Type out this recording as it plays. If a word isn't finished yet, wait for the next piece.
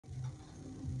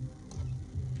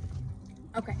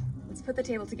Okay, let's put the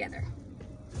table together.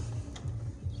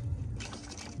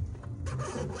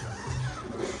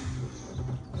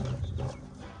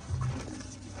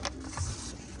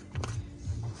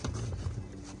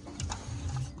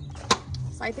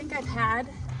 So I think I've had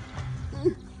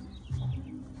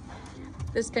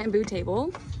this bamboo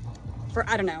table for,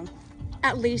 I don't know,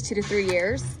 at least 2 to 3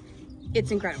 years.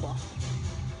 It's incredible.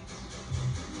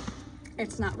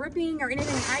 It's not ripping or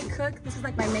anything. I cook, this is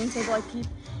like my main table I keep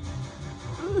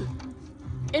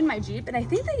in my Jeep, and I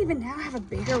think they even now have a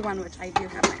bigger one, which I do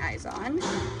have my eyes on.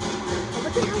 But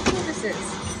look at how cool this is,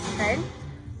 okay?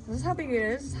 This is how big it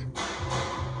is.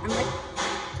 I'm like,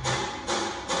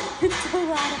 it's so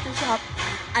loud at the shop.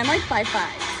 I'm like 5'5",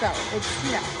 so it's,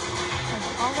 you know,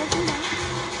 all over now.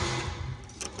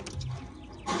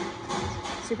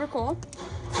 Super cool.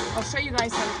 I'll show you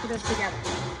guys how to put this together.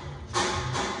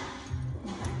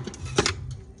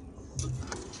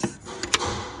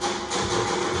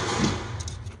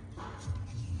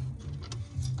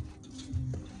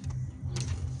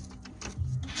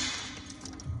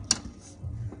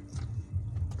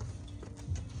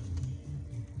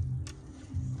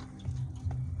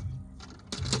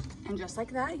 And just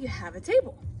like that, you have a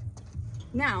table.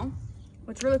 Now,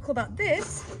 what's really cool about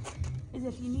this is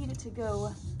if you need it to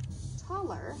go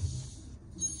taller, oh,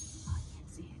 I can't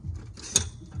see it.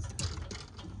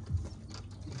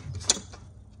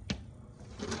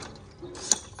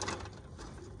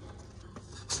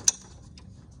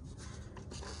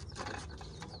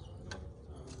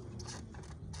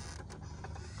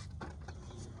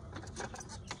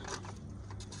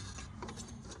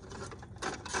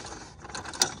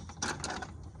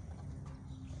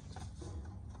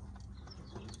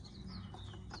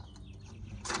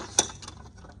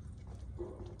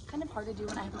 Kind of hard to do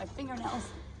when I have my fingernails.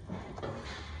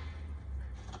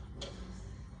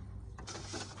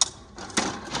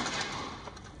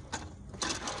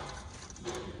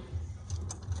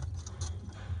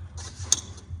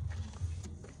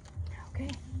 Okay,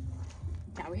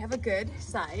 now we have a good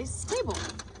size table.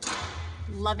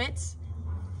 Love it.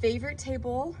 Favorite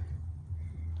table.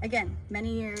 Again,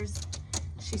 many years,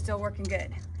 she's still working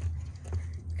good.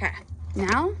 Okay,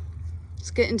 now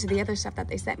let's get into the other stuff that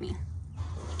they sent me.